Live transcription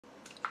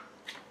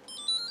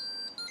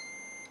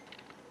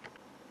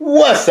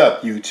What's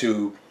up,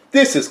 YouTube?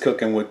 This is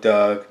Cooking with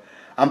Doug.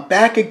 I'm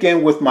back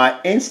again with my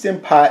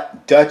Instant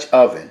Pot Dutch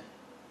oven.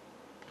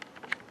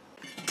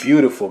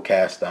 Beautiful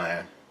cast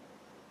iron.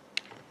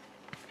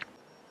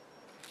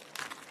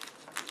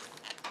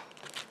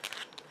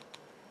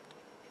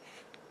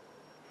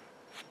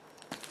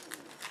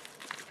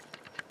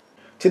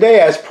 Today,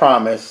 as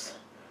promised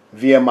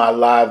via my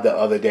live the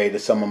other day to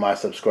some of my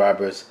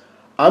subscribers,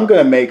 I'm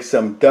going to make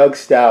some Doug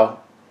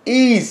style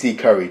easy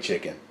curry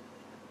chicken.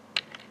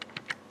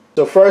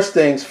 So first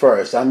things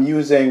first, I'm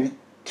using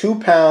 2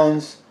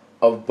 pounds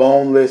of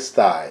boneless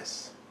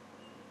thighs.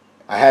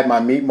 I had my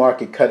meat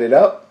market cut it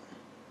up,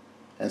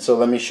 and so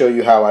let me show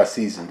you how I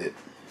seasoned it.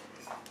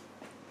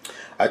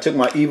 I took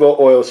my Evo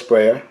Oil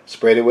Sprayer,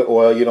 sprayed it with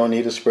oil. You don't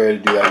need a sprayer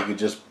to do that. You could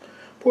just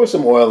pour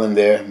some oil in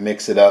there,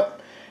 mix it up.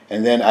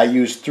 And then I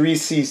used 3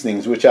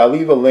 seasonings, which I'll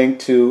leave a link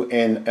to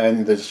in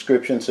the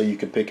description so you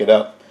can pick it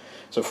up.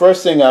 So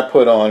first thing I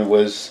put on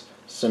was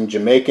some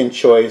Jamaican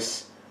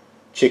Choice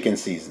chicken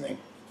seasoning.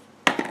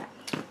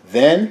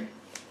 Then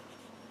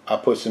I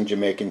put some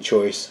Jamaican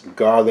Choice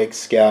garlic,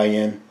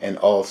 scallion, and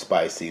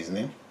allspice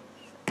seasoning.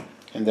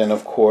 And then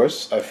of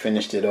course I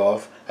finished it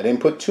off. I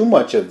didn't put too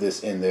much of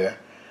this in there.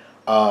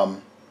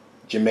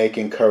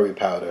 Jamaican curry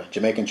powder,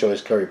 Jamaican Choice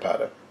curry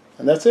powder.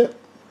 And that's it.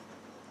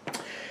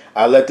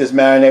 I let this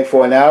marinate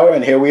for an hour,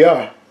 and here we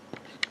are.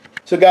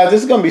 So guys,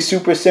 this is going to be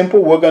super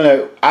simple.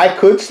 I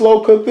could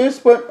slow cook this,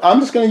 but I'm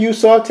just going to use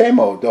saute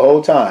mode the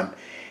whole time.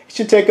 It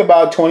should take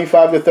about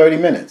 25 to 30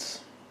 minutes.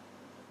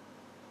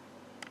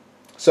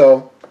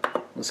 So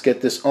let's get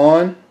this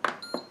on.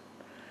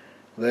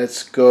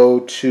 Let's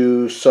go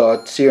to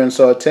sear and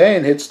saute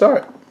and hit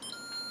start.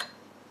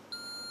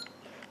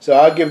 So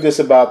I'll give this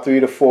about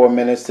 3 to 4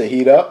 minutes to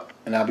heat up,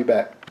 and I'll be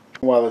back.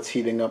 While it's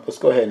heating up, let's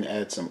go ahead and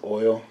add some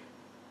oil.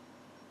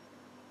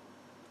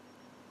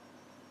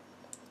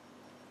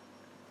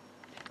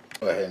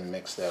 Go ahead and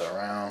mix that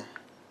around.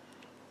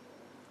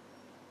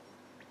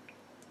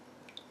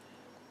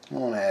 I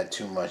don't want to add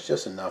too much,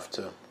 just enough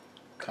to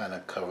kind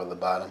of cover the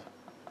bottom.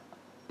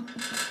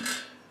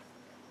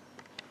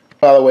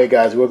 By the way,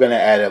 guys, we're going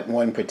to add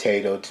 1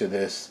 potato to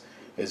this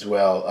as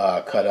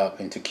well, cut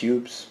up into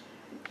cubes.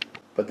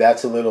 But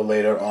that's a little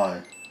later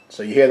on.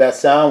 So you hear that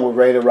sound? We're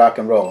ready to rock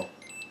and roll.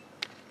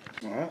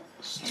 Alright,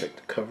 let's take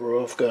the cover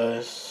off,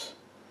 guys.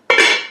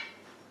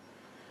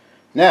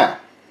 Now,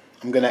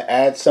 I'm going to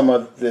add some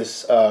of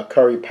this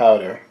curry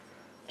powder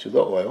to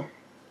the oil.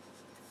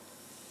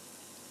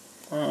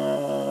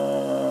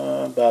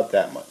 About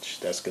that much.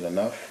 That's good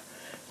enough.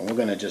 And we're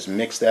going to just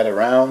mix that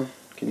around.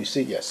 Can you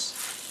see? Yes.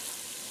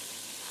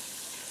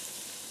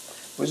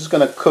 We're just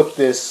going to cook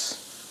this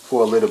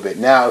for a little bit.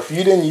 Now, if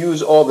you didn't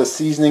use all the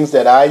seasonings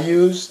that I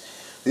use,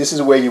 this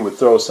is where you would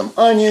throw some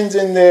onions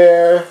in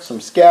there, some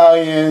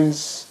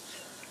scallions,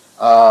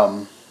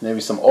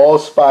 maybe some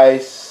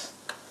allspice,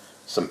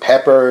 some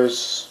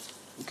peppers.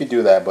 You could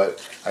do that,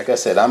 but like I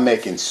said, I'm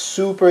making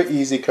super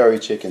easy curry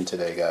chicken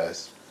today,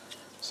 guys.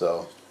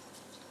 So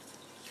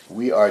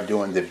we are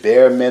doing the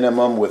bare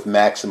minimum with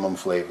maximum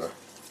flavor.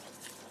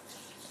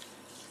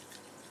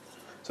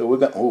 So we're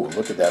gonna, ooh,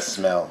 look at that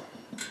smell.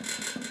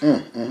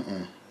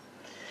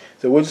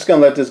 So we're just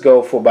gonna let this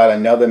go for about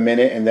another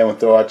minute, and then we'll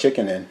throw our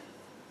chicken in.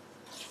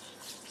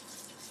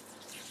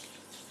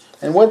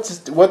 And what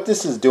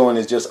this is doing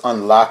is just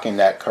unlocking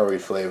that curry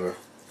flavor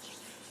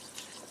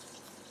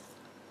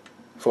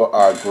for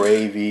our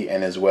gravy,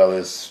 and as well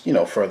as, you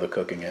know, further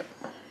cooking it.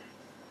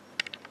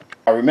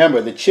 Now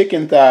remember, the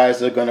chicken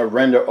thighs are going to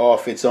render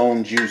off its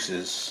own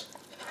juices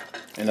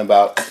in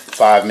about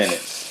 5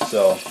 minutes.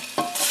 So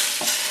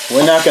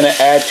we're not going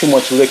to add too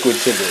much liquid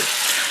to this.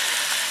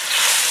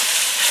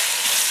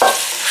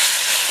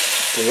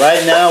 So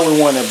right now we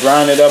want to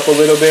brown it up a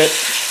little bit.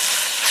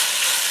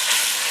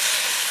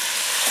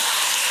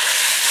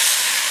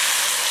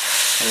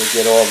 And we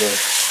get all the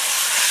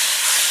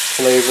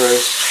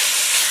flavors.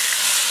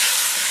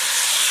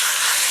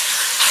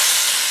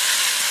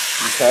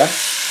 Okay,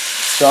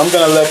 so I'm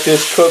going to let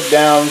this cook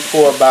down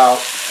for about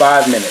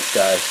 5 minutes,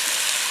 guys.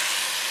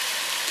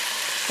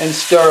 And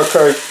stir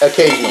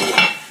occasionally.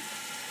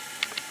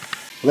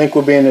 Link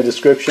will be in the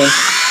description.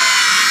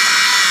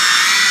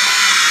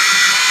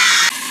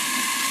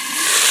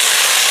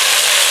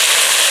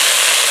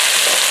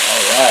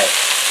 Alright.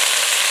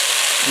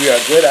 We are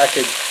good. I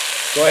could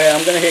go ahead.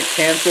 I'm going to hit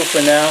cancel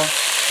for now.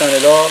 Turn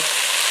it off.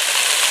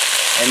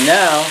 And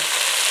now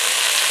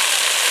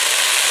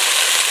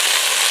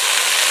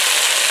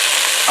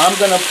I'm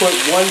going to put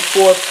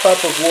 1/4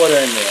 cup of water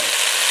in there.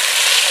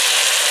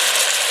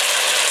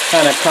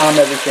 Kind of calm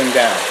everything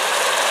down.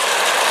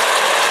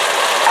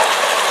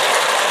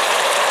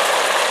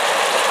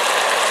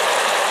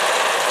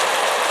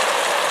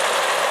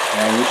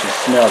 And you should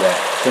smell that.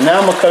 So now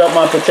I'm going to cut up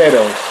my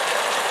potatoes.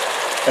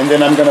 And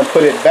then I'm going to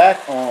put it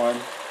back on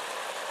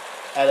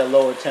at a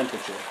lower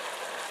temperature.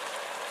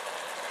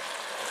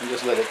 And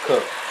just let it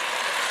cook.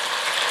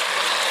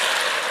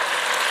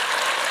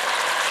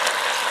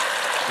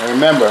 And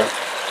remember,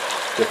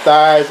 the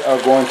thighs are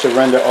going to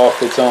render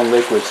off its own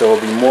liquid, so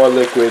it'll be more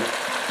liquid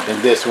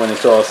than this when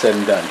it's all said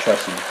and done,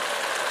 trust me.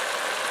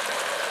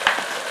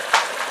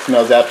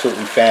 Smells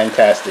absolutely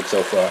fantastic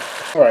so far.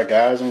 Alright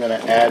guys, I'm going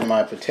to add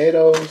my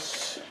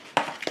potatoes.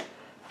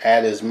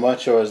 Add as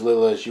much or as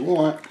little as you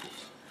want.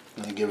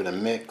 I'm going to give it a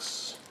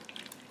mix.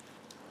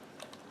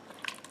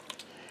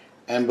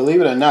 And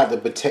believe it or not, the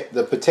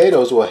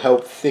potatoes will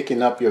help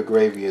thicken up your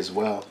gravy as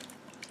well.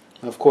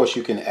 And of course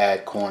you can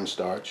add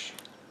cornstarch.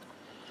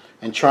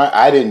 And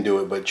I didn't do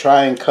it, but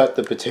try and cut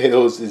the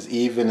potatoes as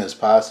even as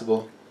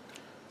possible.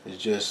 It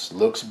just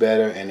looks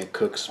better and it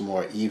cooks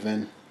more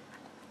even.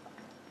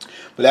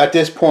 But at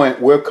this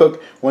point, we're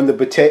cooked. When the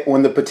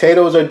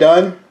potatoes are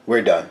done,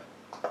 we're done.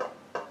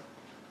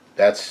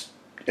 That's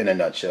in a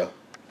nutshell.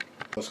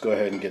 Let's go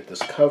ahead and get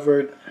this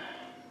covered.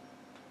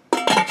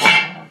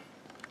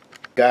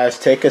 Guys,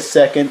 take a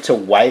second to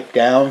wipe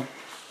down.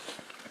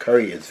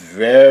 Curry is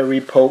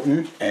very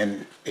potent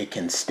and it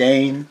can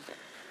stain.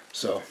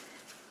 So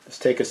let's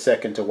take a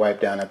second to wipe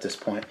down at this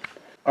point.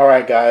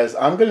 Alright guys,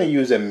 I'm going to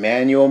use a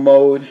manual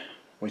mode,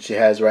 which it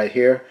has right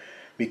here.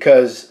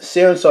 Because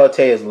sear and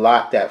saute is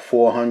locked at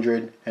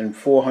 400, and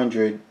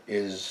 400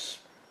 is,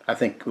 I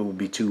think it would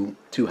be too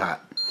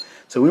hot.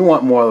 So we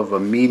want more of a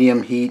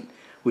medium heat,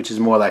 which is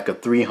more like a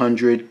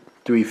 300,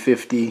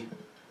 350.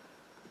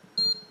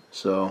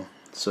 So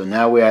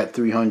now we're at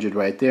 300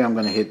 right there. I'm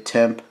going to hit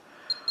temp.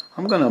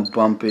 I'm going to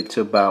bump it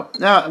to about,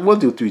 we'll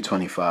do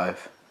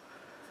 325.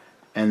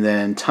 And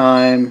then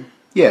time,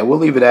 yeah, we'll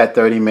leave it at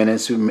 30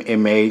 minutes. It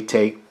may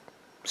take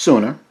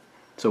sooner.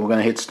 So we're going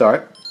to hit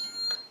start.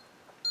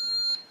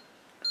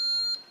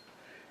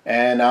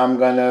 And I'm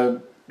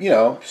gonna,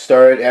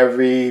 stir it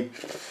every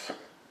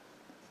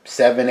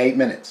 7-8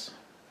 minutes.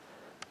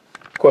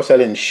 Of course I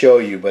didn't show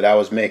you, but I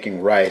was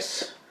making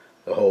rice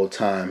the whole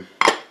time.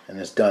 And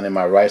it's done in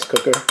my rice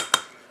cooker.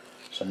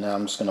 So now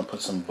I'm just gonna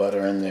put some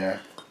butter in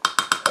there.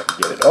 If I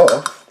can get it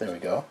off. There we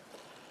go.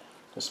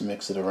 Just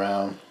mix it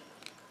around.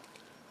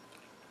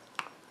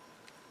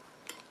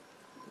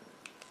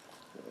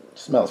 It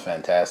smells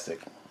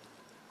fantastic.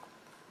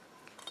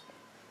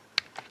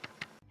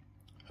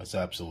 That's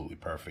absolutely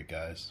perfect,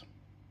 guys.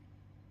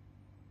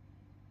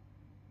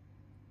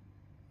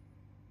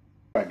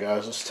 Alright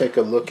guys, let's take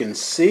a look and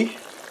see.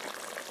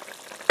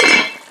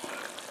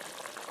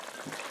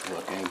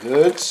 Looking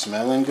good,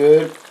 smelling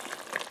good.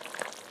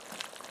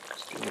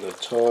 Let's give it a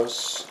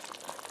toss.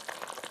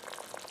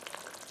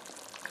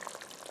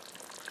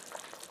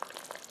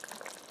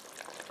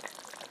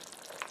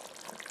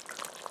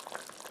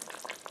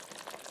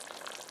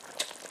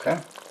 Okay.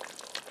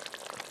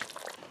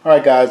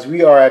 Alright guys,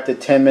 we are at the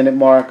 10-minute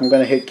mark. I'm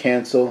going to hit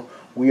cancel.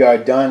 We are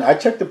done. I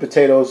checked the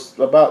potatoes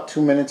about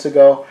 2 minutes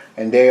ago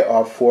and they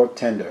are fork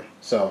tender.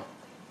 So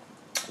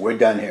we're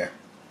done here.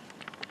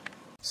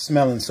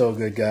 Smelling so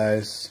good,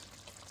 guys.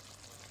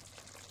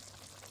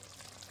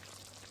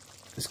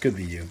 This could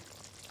be you.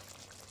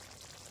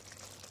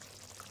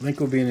 Link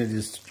will be in the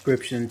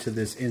description to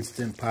this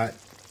Instant Pot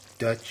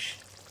Dutch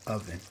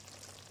oven.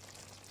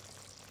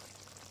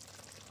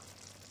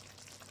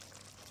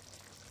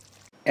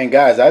 And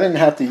guys, I didn't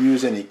have to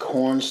use any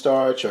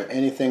cornstarch or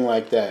anything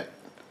like that.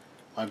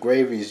 My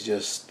gravy is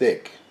just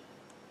thick.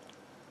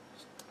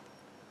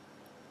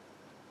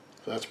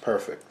 So that's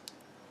perfect.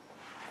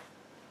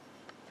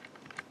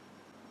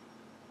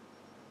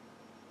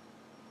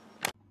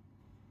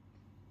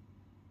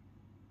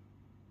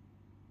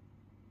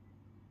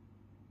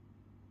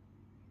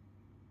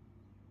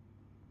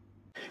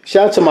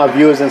 Shout out to my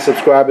viewers and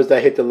subscribers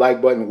that hit the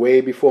like button way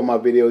before my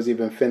video is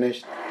even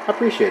finished. I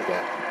appreciate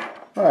that.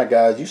 Alright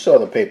guys, you saw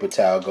the paper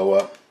towel go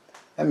up.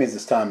 That means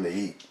it's time to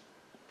eat.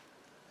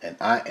 And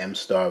I am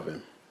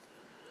starving.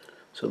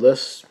 So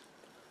let's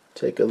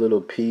take a little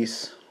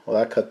piece. Well,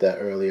 I cut that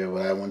earlier,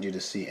 but I want you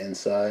to see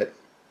inside.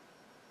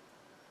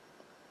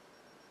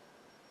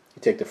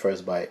 You take the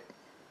first bite.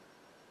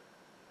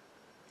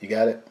 You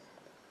got it?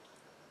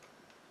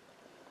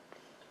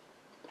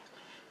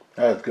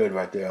 That is good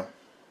right there.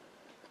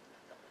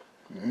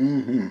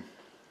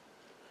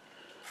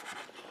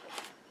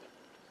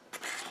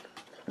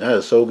 That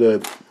is so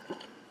good.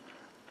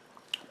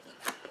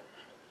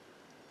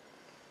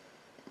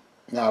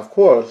 Now, of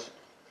course,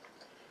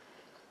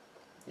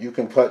 you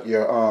can cut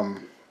your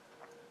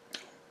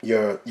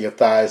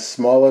thighs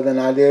smaller than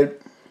I did,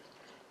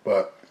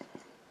 but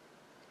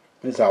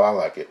this is how I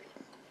like it.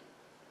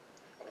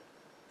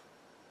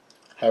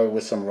 Have it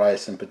with some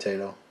rice and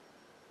potato.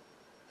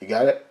 You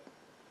got it?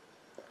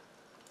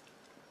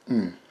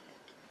 Now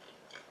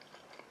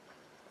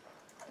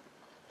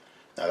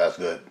that's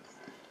good.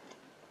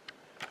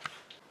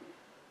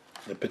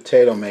 The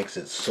potato makes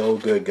it so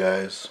good,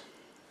 guys.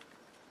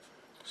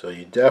 So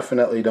you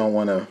definitely don't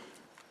want to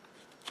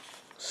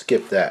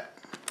skip that.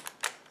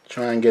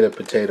 Try and get a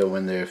potato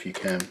in there if you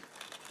can.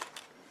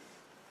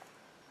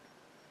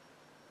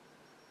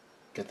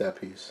 Get that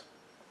piece.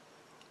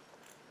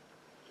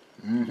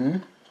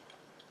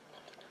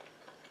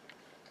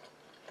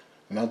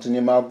 Melts in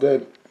your mouth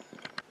good.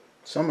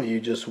 Some of you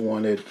just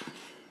wanted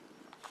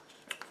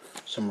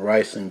some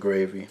rice and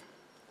gravy.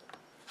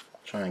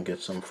 Try and get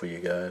some for you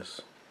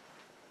guys.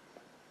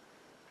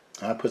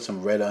 I put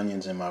some red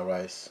onions in my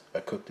rice. I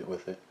cooked it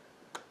with it.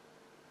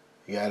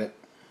 You got it?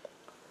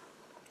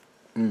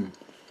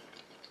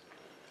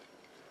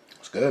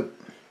 It's good.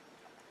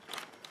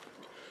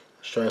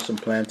 Let's try some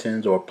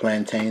plantains, or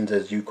plantains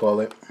as you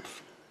call it.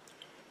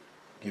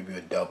 Give you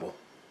a double.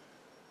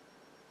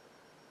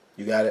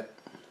 You got it?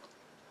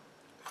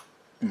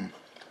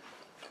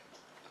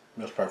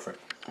 That's perfect.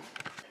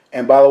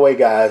 And by the way,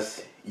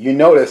 guys, you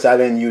notice I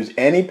didn't use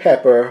any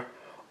pepper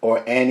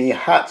or any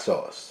hot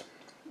sauce.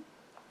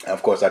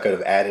 Of course, I could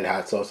have added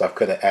hot sauce. I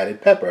could have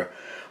added pepper.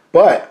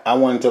 But I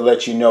wanted to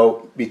let you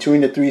know,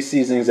 between the 3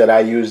 seasonings that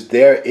I use,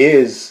 there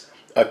is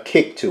a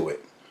kick to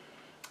it.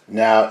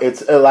 Now,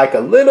 it's like a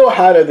little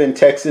hotter than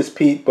Texas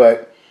Pete,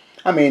 but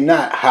I mean,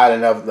 not hot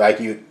enough like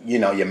you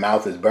know, your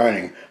mouth is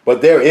burning.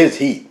 But there is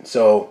heat.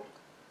 So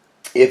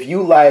if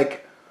you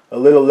like a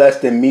little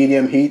less than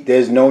medium heat,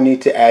 there's no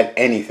need to add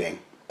anything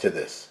to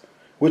this,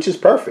 which is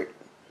perfect.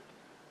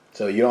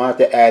 So you don't have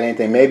to add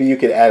anything. Maybe you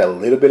could add a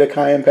little bit of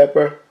cayenne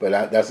pepper,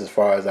 but that's as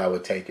far as I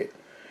would take it.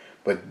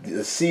 But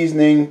the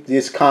seasoning,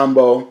 this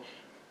combo,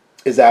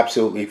 is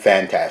absolutely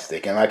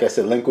fantastic. And like I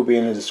said, link will be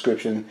in the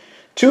description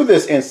to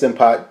this Instant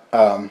Pot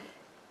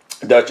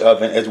Dutch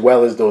oven, as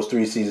well as those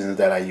 3 seasonings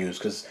that I use.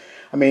 Because,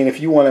 I mean, if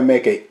you want to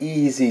make an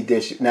easy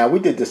dish. Now, we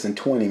did this in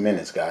 20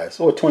 minutes, guys.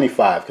 Or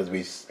 25, because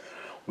we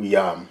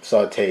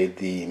sauteed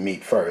the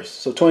meat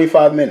first. So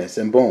 25 minutes,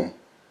 and boom.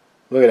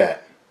 Look at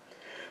that.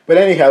 But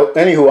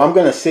anywho, I'm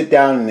going to sit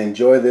down and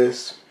enjoy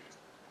this.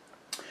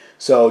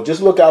 So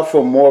just look out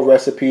for more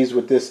recipes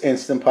with this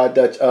Instant Pot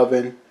Dutch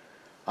oven.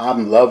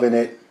 I'm loving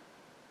it.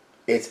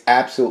 It's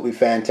absolutely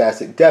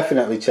fantastic.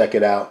 Definitely check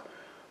it out.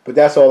 But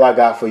that's all I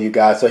got for you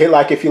guys. So hit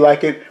like if you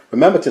like it.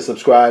 Remember to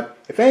subscribe.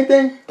 If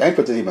anything, thanks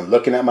for just even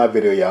looking at my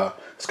video, y'all.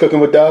 It's Cooking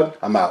with Doug.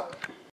 I'm out.